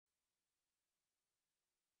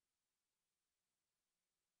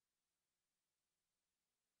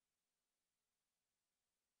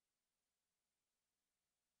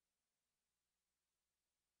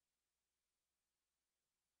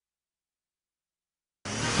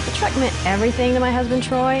truck meant everything to my husband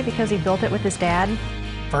Troy because he built it with his dad.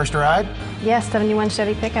 First ride? Yes, 71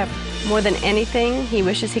 Chevy pickup. More than anything, he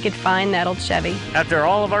wishes he could find that old Chevy. After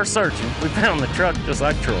all of our searching, we found the truck just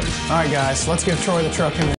like Troy's. All right, guys, let's give Troy the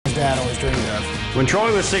truck him and his dad always dreamed of. When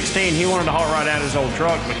Troy was 16, he wanted to hot rod out his old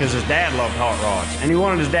truck because his dad loved hot rods, and he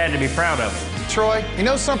wanted his dad to be proud of it. Troy, he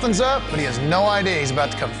knows something's up, but he has no idea he's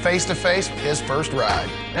about to come face to face with his first ride.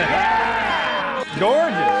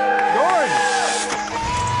 Gorgeous, gorgeous.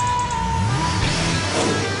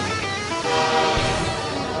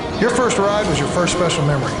 Your first ride was your first special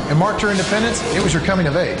memory. It marked your independence. It was your coming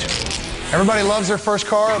of age. Everybody loves their first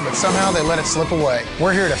car, but somehow they let it slip away.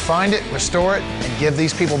 We're here to find it, restore it, and give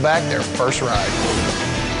these people back their first ride.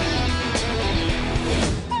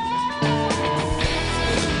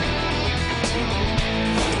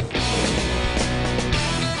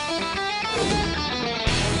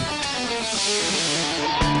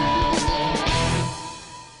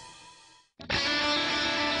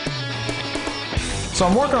 So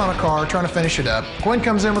I'm working on a car, trying to finish it up. Gwen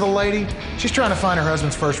comes in with a lady. She's trying to find her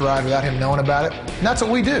husband's first ride without him knowing about it. And that's what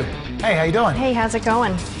we do. Hey, how you doing? Hey, how's it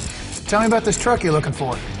going? Tell me about this truck you're looking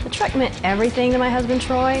for. The truck meant everything to my husband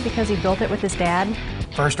Troy because he built it with his dad.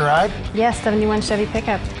 First ride? Yes, 71 Chevy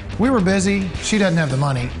pickup. We were busy. She doesn't have the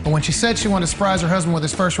money. But when she said she wanted to surprise her husband with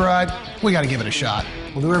his first ride, we got to give it a shot.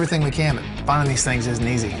 We'll do everything we can, but finding these things isn't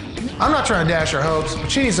easy. I'm not trying to dash her hopes, but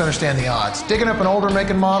she needs to understand the odds. Digging up an older make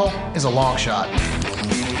and model is a long shot.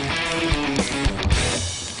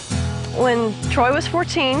 When Troy was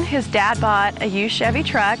 14, his dad bought a used Chevy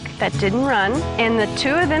truck that didn't run, and the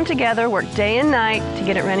two of them together worked day and night to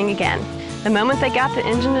get it running again. The moment they got the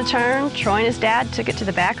engine to turn, Troy and his dad took it to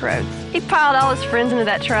the back roads. He piled all his friends into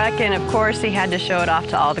that truck, and of course he had to show it off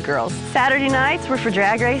to all the girls. Saturday nights were for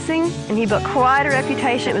drag racing, and he built quite a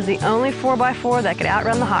reputation. It was the only 4x4 that could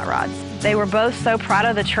outrun the hot rods. They were both so proud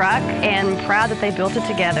of the truck and proud that they built it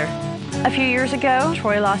together. A few years ago,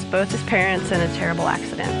 Troy lost both his parents in a terrible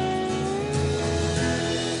accident.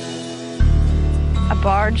 A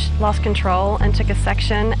barge lost control and took a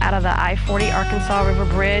section out of the I-40 Arkansas River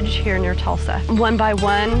Bridge here near Tulsa. One by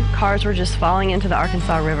one, cars were just falling into the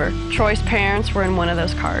Arkansas River. Troy's parents were in one of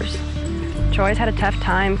those cars. Troy's had a tough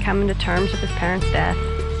time coming to terms with his parents' death.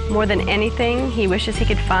 More than anything, he wishes he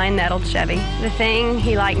could find that old Chevy. The thing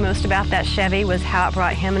he liked most about that Chevy was how it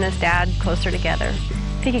brought him and his dad closer together.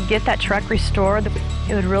 If he could get that truck restored,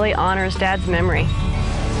 it would really honor his dad's memory.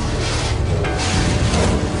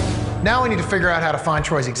 Now we need to figure out how to find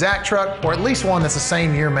Troy's exact truck, or at least one that's the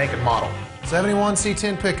same year, make, and model. 71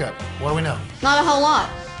 C10 pickup. What do we know? Not a whole lot.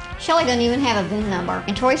 Shelley doesn't even have a VIN number,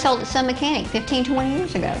 and Troy sold it to some mechanic 15, 20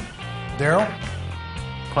 years ago. Daryl?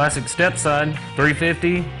 Classic step side,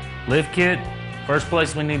 350, lift kit. First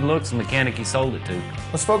place we need to look's the mechanic he sold it to.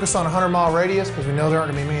 Let's focus on a 100-mile radius because we know there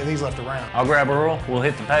aren't going to be many of these left around. I'll grab Earl, we'll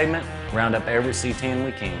hit the pavement, round up every C10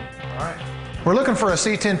 we can. All right. We're looking for a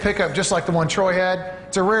C10 pickup just like the one Troy had.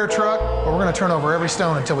 It's a rare truck, but we're going to turn over every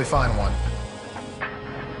stone until we find one.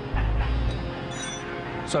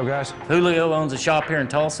 What's up, guys? Julio owns a shop here in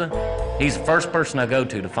Tulsa. He's the first person I go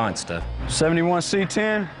to find stuff. 71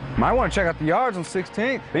 C10. Might want to check out the yards on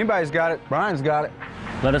 16th. If anybody's got it, Brian's got it.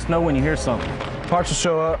 Let us know when you hear something. Parts will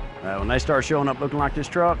show up. When they start showing up looking like this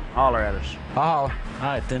truck, holler at us. I'll holler. All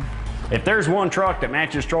right, then. If there's one truck that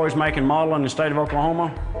matches Troy's make and model in the state of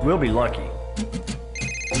Oklahoma, we'll be lucky.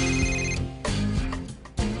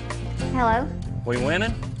 Hello? We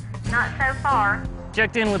winning? Not so far.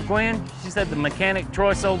 Checked in with Gwen. She said the mechanic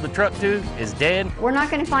Troy sold the truck to is dead. We're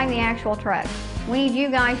not going to find the actual truck. We need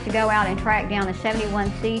you guys to go out and track down the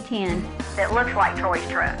 71 C10 that looks like Troy's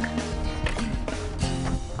truck.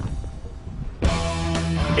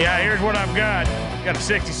 Yeah, here's what I've got. Got a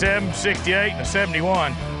 67, 68, and a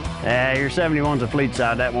 71. Your 71's a fleet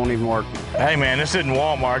side, that won't even work. Hey man, this isn't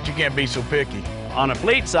Walmart. You can't be so picky. On a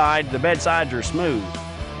fleet side, the bed sides are smooth.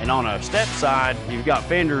 And on a step side, you've got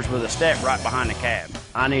fenders with a step right behind the cab.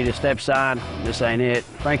 I need a step side. This ain't it.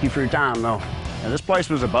 Thank you for your time, though. Now, this place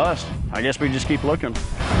was a bust. I guess we just keep looking.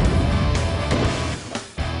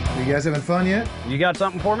 You guys having fun yet? You got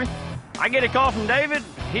something for me? I get a call from David.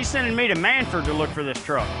 He's sending me to Manford to look for this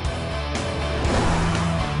truck.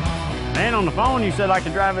 Man, on the phone, you said I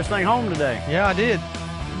could drive this thing home today. Yeah, I did.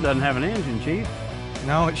 It doesn't have an engine, Chief.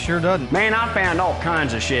 No, it sure doesn't. Man, I found all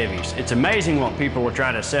kinds of Chevys. It's amazing what people will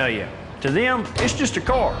try to sell you. To them, it's just a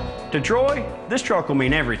car. To Troy, this truck will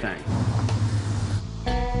mean everything.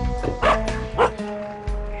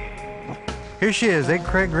 Here she is, Egg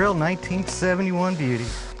Craig Grill, 1971 beauty.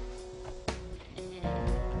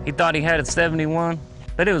 He thought he had a 71,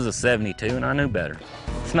 but it was a 72, and I knew better.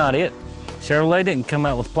 It's not it. Chevrolet didn't come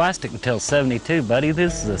out with plastic until 72, buddy.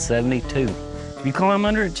 This is a 72. If you climb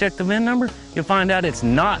under and check the VIN number, you'll find out it's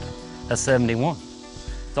not a 71.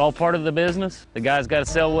 It's all part of the business. The guy's got to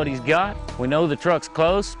sell what he's got. We know the truck's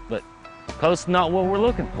close, but close is not what we're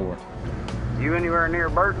looking for. You anywhere near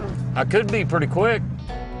Burton? I could be pretty quick.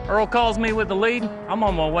 Earl calls me with the lead. I'm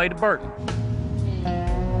on my way to Burton.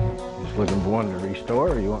 Just looking for one to restore,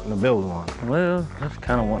 or you wanting to build one? Well, I just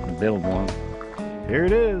kind of wanting to build one. Here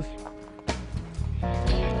it is.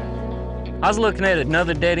 I was looking at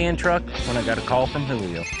another dead-end truck when I got a call from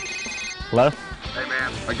Julio. Hello? Hey,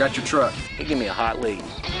 man, I got your truck. He gave me a hot lead.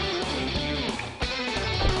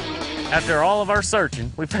 After all of our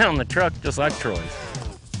searching, we found the truck just like Troy's.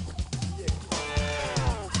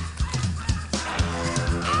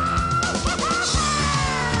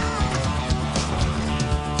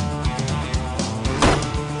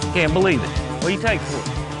 Can't believe it. What do you take for it?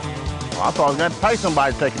 Well, I thought I was going to pay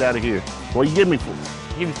somebody to take it out of here. What do you give me for it?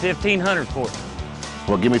 Give you $1,500 for it.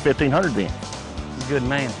 Well, give me $1,500 then. You good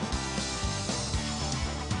man.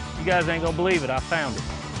 You guys ain't gonna believe it, I found it.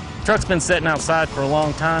 The truck's been sitting outside for a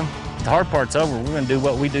long time. The hard part's over. We're gonna do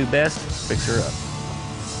what we do best, fix her up.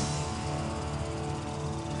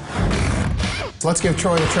 Let's give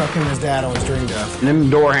Troy the truck him and his dad always dreamed of. Them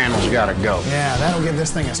door handles gotta go. Yeah, that'll give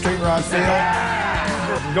this thing a street rod feel.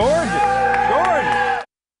 Gorgeous. Gorgeous.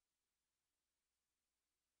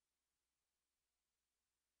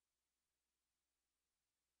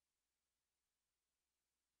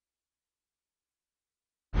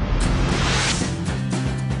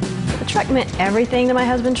 The truck meant everything to my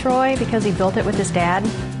husband Troy because he built it with his dad.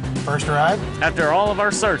 First ride? After all of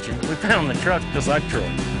our searching, we found the truck just like Troy.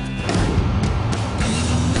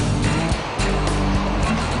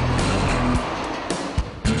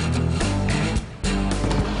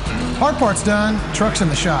 Hard part's done, truck's in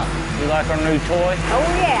the shop. You like our new toy?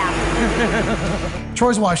 Oh, yeah.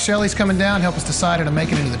 Troy's wife Shelly's coming down to help us decide how to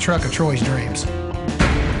make it into the truck of Troy's dreams.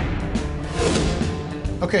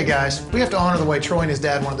 Okay guys, we have to honor the way Troy and his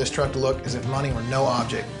dad wanted this truck to look as if money were no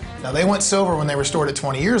object. Now they went silver when they restored it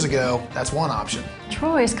 20 years ago, that's one option.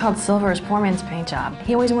 Troy's called silver his poor man's paint job.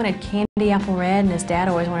 He always wanted candy apple red and his dad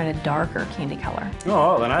always wanted a darker candy color.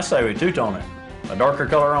 Oh, then I say we two-tone it. A darker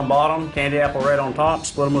color on bottom, candy apple red on top,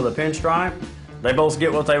 split them with a pinstripe. They both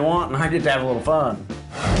get what they want, and I get to have a little fun.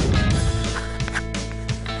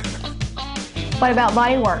 What about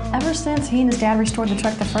body work? Ever since he and his dad restored the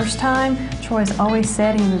truck the first time, Troy's always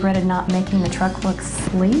said he regretted not making the truck look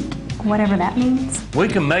sleek, whatever that means. We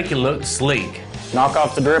can make it look sleek. Knock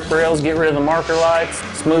off the drip rails, get rid of the marker lights,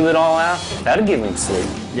 smooth it all out. That'll give him sleek.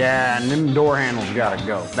 Yeah, and them door handles gotta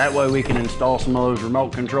go. That way we can install some of those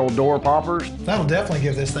remote control door poppers. That'll definitely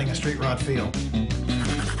give this thing a street rod feel.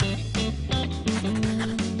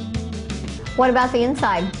 What about the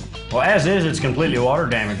inside? Well, as is, it's completely water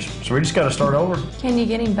damaged, so we just gotta start over. Can you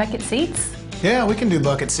get him bucket seats? Yeah, we can do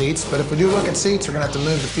bucket seats, but if we do bucket seats, we're gonna have to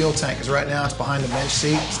move the fuel tank, because right now it's behind the bench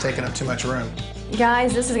seat. It's taking up too much room.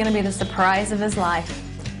 Guys, this is gonna be the surprise of his life.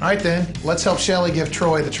 All right then, let's help Shelly give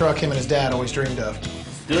Troy the truck him and his dad always dreamed of.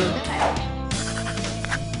 Do it.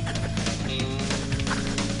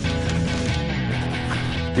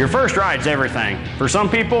 Your first ride's everything. For some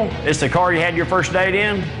people, it's the car you had your first date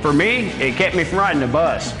in. For me, it kept me from riding the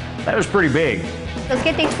bus. That was pretty big. Let's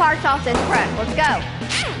get these parts off this truck. Let's go.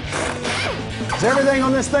 Is everything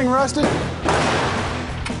on this thing rusted?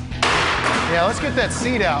 Yeah, let's get that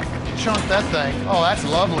seat out. Chunk that thing. Oh, that's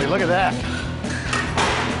lovely. Look at that.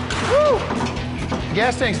 Woo! The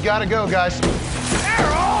gas tank's gotta go, guys.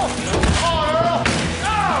 Earl! Oh, Earl!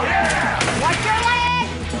 Oh, yeah! Watch your leg!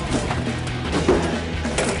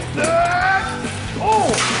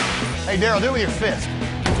 Oh! Hey, Daryl, do it with your fist.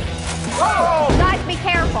 Oh! Guys, be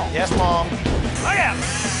careful. Yes, Mom. Look out!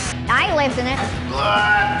 I ain't lifting it.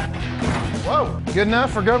 Whoa, good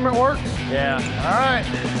enough for government work? Yeah. All right.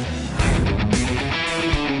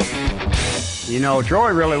 You know,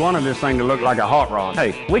 Troy really wanted this thing to look like a hot rod.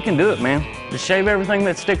 Hey, we can do it, man. Just shave everything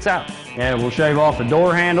that sticks out. Yeah, we'll shave off the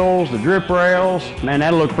door handles, the drip rails. Man,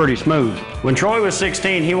 that'll look pretty smooth. When Troy was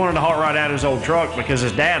 16, he wanted a hot rod out of his old truck because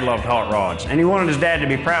his dad loved hot rods, and he wanted his dad to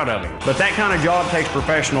be proud of him. But that kind of job takes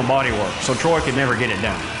professional body work, so Troy could never get it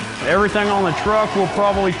done. Everything on the truck will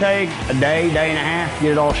probably take a day, day and a half to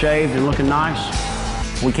get it all shaved and looking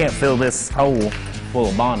nice. We can't fill this hole full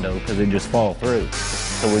of Bondo because it just fall through.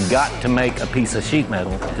 So we've got to make a piece of sheet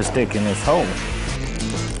metal to stick in this hole.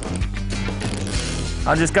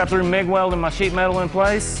 I just got through MIG welding my sheet metal in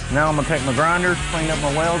place. Now I'm gonna take my grinder, clean up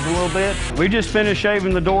my welds a little bit. We just finished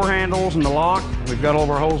shaving the door handles and the lock. We've got all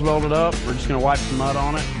of our holes welded up. We're just gonna wipe some mud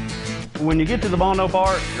on it. When you get to the Bondo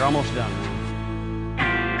part, you're almost done.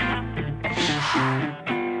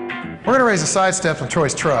 We're gonna raise the side steps on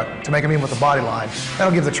Troy's truck to make them even with the body line.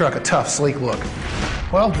 That'll give the truck a tough, sleek look.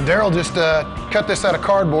 Well, Daryl just cut this out of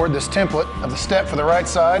cardboard, this template of the step for the right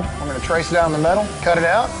side. We're gonna trace it down the metal, cut it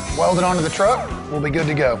out, weld it onto the truck. We'll be good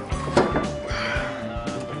to go.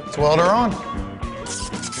 Let's weld her on.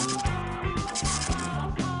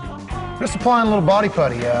 Just applying a little body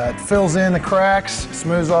putty. It fills in the cracks,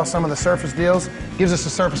 smooths off some of the surface deals, gives us a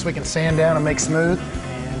surface we can sand down and make smooth,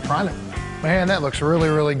 and prime it. Man, that looks really,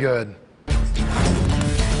 really good.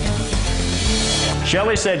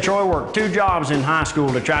 Shelly said Troy worked 2 jobs in high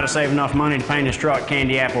school to try to save enough money to paint his truck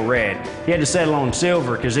candy apple red. He had to settle on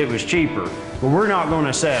silver because it was cheaper, but we're not going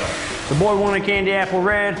to settle. The boy wanted candy apple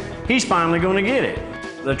red, he's finally going to get it.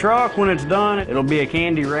 The truck, when it's done, it'll be a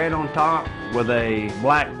candy red on top with a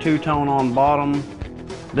black two-tone on bottom.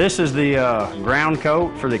 This is the ground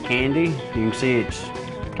coat for the candy. You can see it's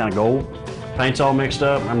kind of gold. Paint's all mixed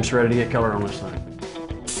up. I'm just ready to get color on this thing.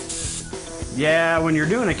 Yeah, when you're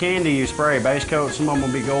doing a candy, you spray a base coat. Some of them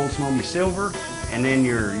will be gold, some of them will be silver. And then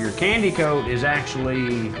your candy coat is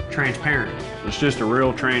actually transparent. It's just a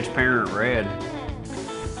real transparent red.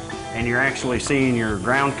 And you're actually seeing your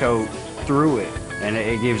ground coat through it. And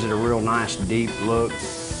it gives it a real nice, deep look.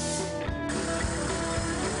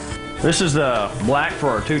 This is the black for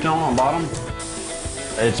our two-tone on bottom.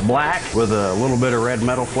 It's black with a little bit of red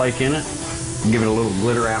metal flake in it. Give it a little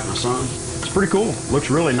glitter out in the sun. It's pretty cool.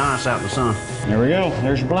 Looks really nice out in the sun. There we go.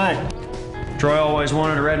 There's your black. Troy always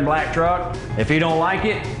wanted a red and black truck. If he don't like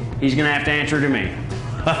it, he's gonna have to answer to me.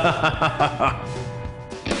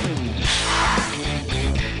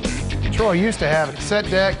 Troy used to have a cassette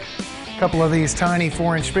deck, a couple of these tiny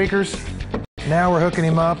 4-inch speakers. Now we're hooking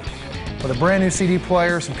him up with a brand new CD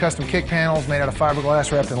player, some custom kick panels made out of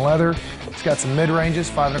fiberglass wrapped in leather. It's got some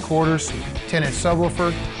mid-ranges, 5 1/4, 10-inch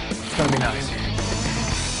subwoofer. It's gonna be nice.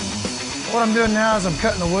 What I'm doing now is I'm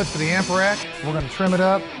cutting the wood for the amp rack. We're gonna trim it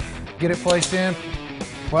up, get it placed in.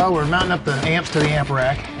 Well, we're mounting up the amps to the amp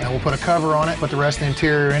rack, and we'll put a cover on it, put the rest of the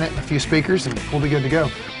interior in it, and a few speakers, and we'll be good to go.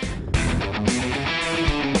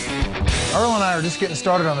 Earl and I are just getting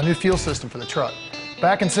started on the new fuel system for the truck.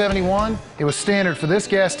 Back in '71, it was standard for this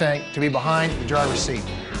gas tank to be behind the driver's seat.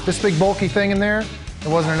 This big bulky thing in there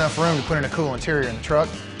wasn't enough room to put in a cool interior in the truck,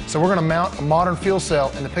 so we're gonna mount a modern fuel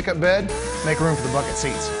cell in the pickup bed, make room for the bucket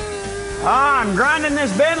seats. I'm grinding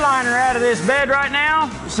this bed liner out of this bed right now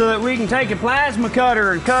so that we can take a plasma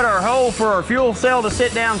cutter and cut our hole for our fuel cell to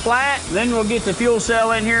sit down flat. Then we'll get the fuel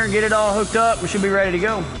cell in here and get it all hooked up. We should be ready to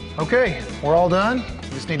go. Okay, we're all done. We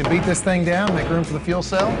just need to beat this thing down, make room for the fuel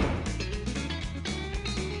cell.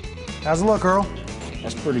 How's it look, Earl?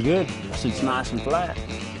 That's pretty good. The seat's nice and flat.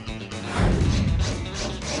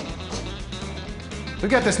 We've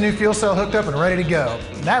got this new fuel cell hooked up and ready to go.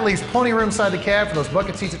 That leaves plenty of room inside the cab for those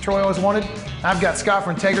bucket seats that Troy always wanted. I've got Scott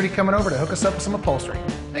from Integrity coming over to hook us up with some upholstery.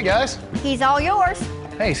 Hey, guys. He's all yours.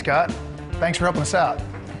 Hey, Scott. Thanks for helping us out.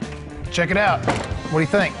 Check it out. What do you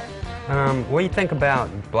think? What do you think about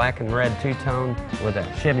black and red two-tone with a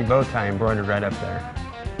Chevy bow tie embroidered right up there?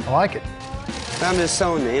 I like it. I'm just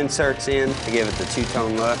sewing the inserts in to give it the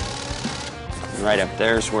two-tone look. Right up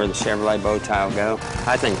there's where the Chevrolet bow tie will go.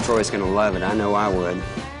 I think Troy's gonna love it. I know I would.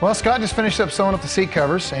 Well, Scott just finished up sewing up the seat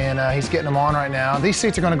covers, and he's getting them on right now. These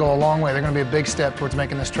seats are gonna go a long way. They're gonna be a big step towards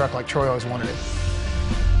making this truck like Troy always wanted it.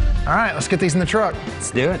 All right, let's get these in the truck. Let's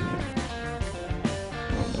do it.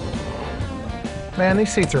 Man,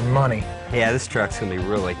 these seats are money. Yeah, this truck's gonna be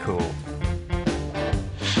really cool.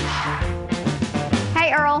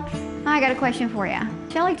 Hey, Earl, I got a question for you.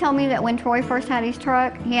 Shelly told me that when Troy first had his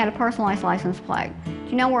truck, he had a personalized license plate. Do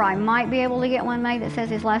you know where I might be able to get one made that says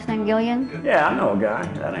his last name Gillian? Yeah, I know a guy.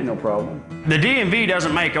 That ain't no problem. The DMV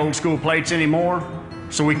doesn't make old school plates anymore,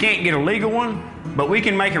 so we can't get a legal one, but we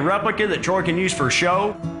can make a replica that Troy can use for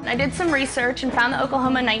show. I did some research and found the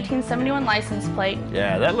Oklahoma 1971 license plate.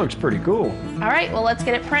 Yeah, that looks pretty cool. All right, well, let's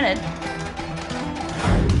get it printed.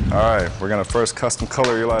 All right, we're gonna first custom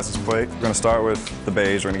color your license plate. We're gonna start with the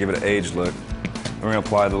beige. We're gonna give it an aged look. We're gonna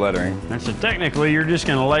apply the lettering. And so technically, you're just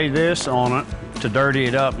gonna lay this on it to dirty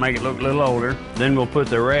it up, make it look a little older. Then we'll put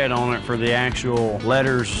the red on it for the actual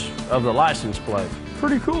letters of the license plate.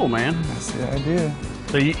 Pretty cool, man. That's the idea.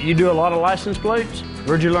 So you do a lot of license plates?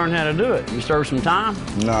 Where'd you learn how to do it? You serve some time?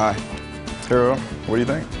 Nah. Hero, what do you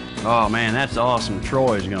think? Oh man, that's awesome.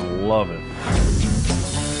 Troy's gonna love it.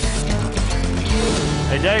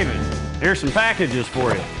 Hey David, here's some packages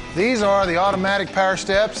for you. These are the automatic power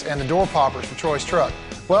steps and the door poppers for Troy's truck.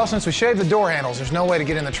 Well, since we shaved the door handles, there's no way to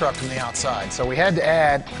get in the truck from the outside. So we had to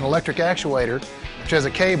add an electric actuator, which has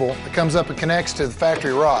a cable that comes up and connects to the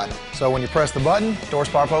factory rod. So when you press the button, doors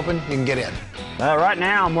pop open, you can get in. Right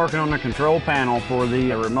now, I'm working on the control panel for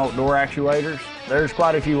the remote door actuators. There's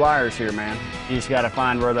quite a few wires here, man. You just got to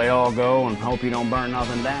find where they all go and hope you don't burn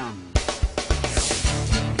nothing down.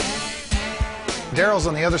 Daryl's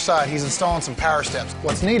on the other side. He's installing some power steps.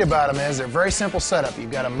 What's neat about them is they're very simple setup.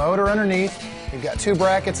 You've got a motor underneath, you've got 2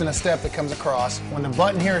 brackets and a step that comes across. When the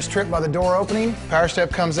button here is tripped by the door opening, power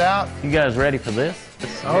step comes out. You guys ready for this?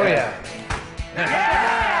 Oh, yeah.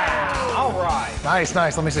 Yeah! All right. Nice,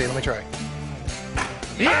 nice. Let me see. Let me try.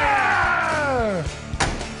 Yeah!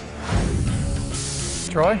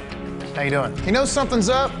 Troy, how you doing? He knows something's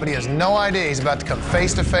up, but he has no idea he's about to come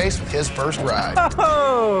face to face with his first ride.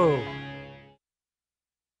 Oh!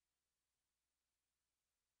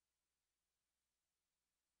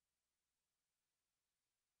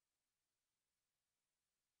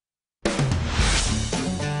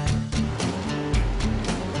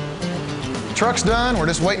 Truck's done. We're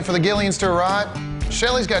just waiting for the Gillians to arrive.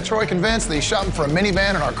 Shelly's got Troy convinced that he's shopping for a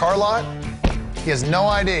minivan in our car lot. He has no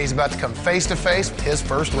idea he's about to come face to face with his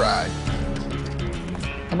first ride.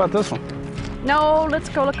 How about this one? No, let's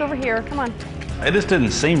go look over here. Come on. It just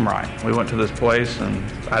didn't seem right. We went to this place and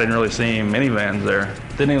I didn't really see any minivans there.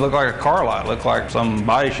 Didn't even look like a car lot. It looked like some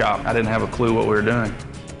body shop. I didn't have a clue what we were doing.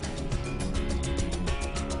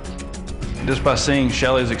 Just by seeing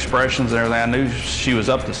Shelly's expressions and everything, I knew she was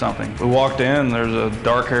up to something. We walked in, there's a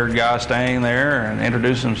dark-haired guy staying there and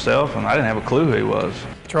introduced himself, and I didn't have a clue who he was.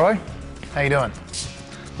 Troy, how you doing?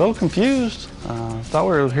 A little confused. Thought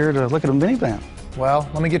we were here to look at a minivan. Well,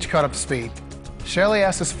 let me get you caught up to speed. Shelly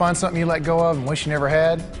asked us to find something you let go of and wish you never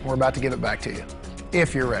had, and we're about to give it back to you,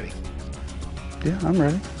 if you're ready. Yeah, I'm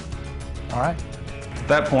ready. All right. At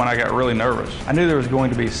that point, I got really nervous. I knew there was going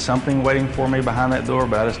to be something waiting for me behind that door,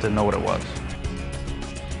 but I just didn't know what it was.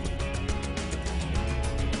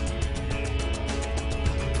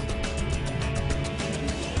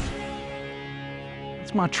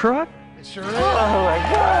 It's my truck? It sure is. Oh my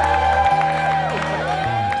God!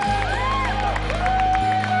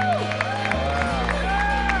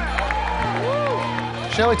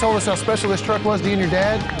 Shelly told us how special this truck was to you and your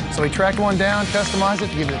dad, so he tracked one down, customized it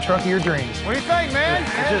to give you the truck of your dreams. What do you think, man?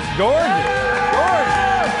 It's just gorgeous.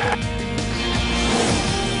 Gorgeous.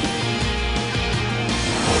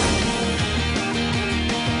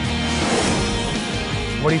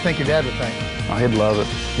 What do you think your dad would think? Oh, he'd love it.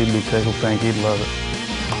 He'd be tickled pink. He'd love it.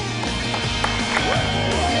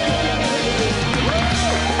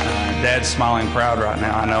 Dad's smiling proud right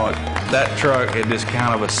now. I know it. That truck is just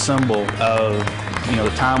kind of a symbol of, you know,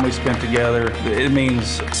 the time we spent together. It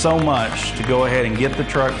means so much to go ahead and get the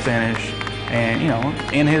truck finished and, you know,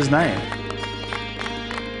 in his name.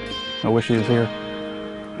 I wish he was here.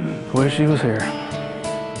 I wish he was here.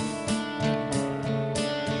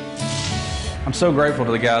 I'm so grateful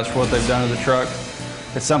to the guys for what they've done to the truck.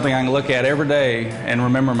 It's something I can look at every day and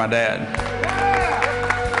remember my dad.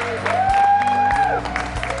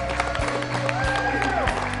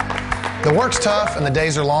 The work's tough and the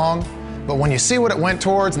days are long, but when you see what it went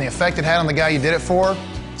towards and the effect it had on the guy you did it for,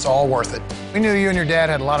 it's all worth it. We knew you and your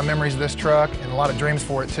dad had a lot of memories of this truck and a lot of dreams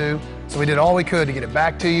for it too, so we did all we could to get it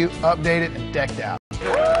back to you, update it, and decked out.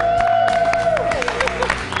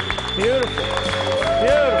 Beautiful.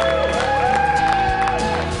 Beautiful.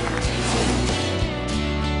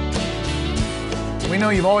 We know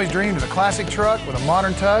you've always dreamed of a classic truck with a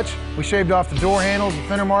modern touch. We shaved off the door handles, the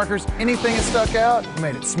fender markers, anything that stuck out, we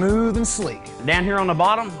made it smooth and sleek. Down here on the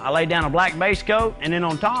bottom, I laid down a black base coat, and then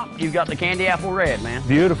on top, you've got the candy apple red, man.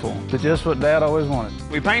 Beautiful. It's just what Dad always wanted.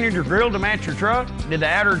 We painted your grille to match your truck, did the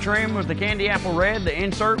outer trim with the candy apple red, the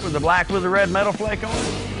insert with the black with the red metal flake on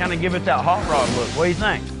it, kind of give it that hot rod look. What do you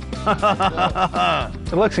think?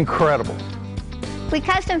 It looks incredible. We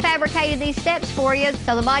custom fabricated these steps for you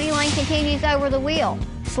so the body line continues over the wheel.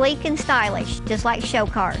 Sleek and stylish, just like show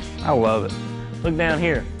cars. I love it. Look down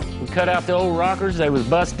here. We cut out the old rockers. They was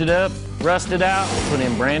busted up, rusted out, put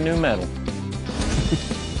in brand new metal.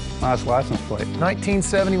 Nice license plate.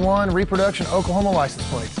 1971 reproduction Oklahoma license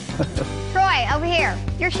plates. Troy, over here.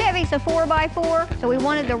 Your Chevy's a 4x4, so we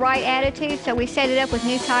wanted the right attitude, so we set it up with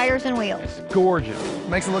new tires and wheels. Gorgeous.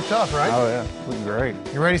 Makes it look tough, right? Oh yeah, looks great.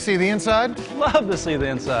 You ready to see the inside? Love to see the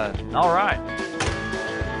inside. All right.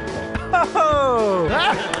 Oh!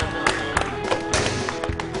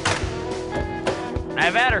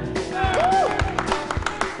 Have at her.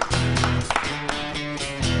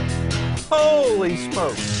 Holy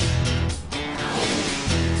smokes.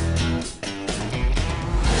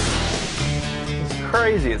 It's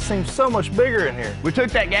crazy. It seems so much bigger in here. We took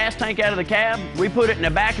that gas tank out of the cab, we put it in the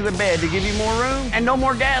back of the bed to give you more room and no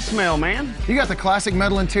more gas smell, man. You got the classic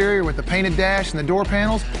metal interior with the painted dash and the door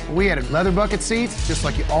panels. We added leather bucket seats, just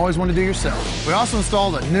like you always want to do yourself. We also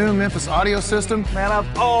installed a new Memphis audio system. Man,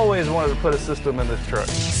 I've always wanted to put a system in this truck.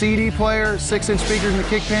 CD player, 6-inch speakers in the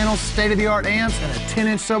kick panels, state-of-the-art amps, and a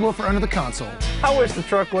 10-inch subwoofer under the console. I wish the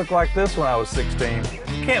truck looked like this when I was 16.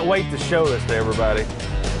 Can't wait to show this to everybody.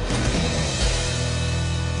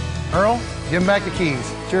 Earl, give him back the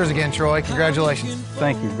keys. Cheers again, Troy. Congratulations.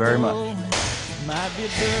 Thank you very much. Might be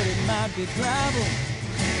dirty, might be gravel.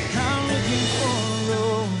 I'm looking for a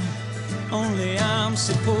road only I'm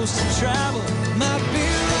supposed to travel. Might be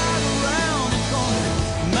right.